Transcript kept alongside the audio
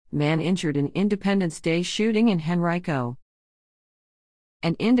Man injured in Independence Day shooting in Henrico.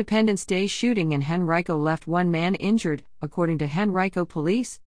 An Independence Day shooting in Henrico left one man injured, according to Henrico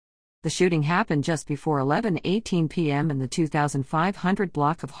police. The shooting happened just before 11:18 p.m. in the 2500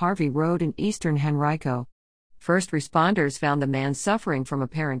 block of Harvey Road in eastern Henrico. First responders found the man suffering from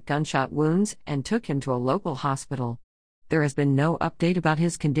apparent gunshot wounds and took him to a local hospital. There has been no update about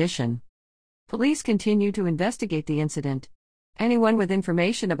his condition. Police continue to investigate the incident. Anyone with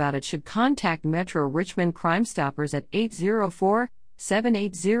information about it should contact Metro Richmond Crime Stoppers at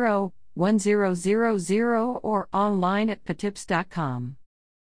 804-780-1000 or online at patips.com.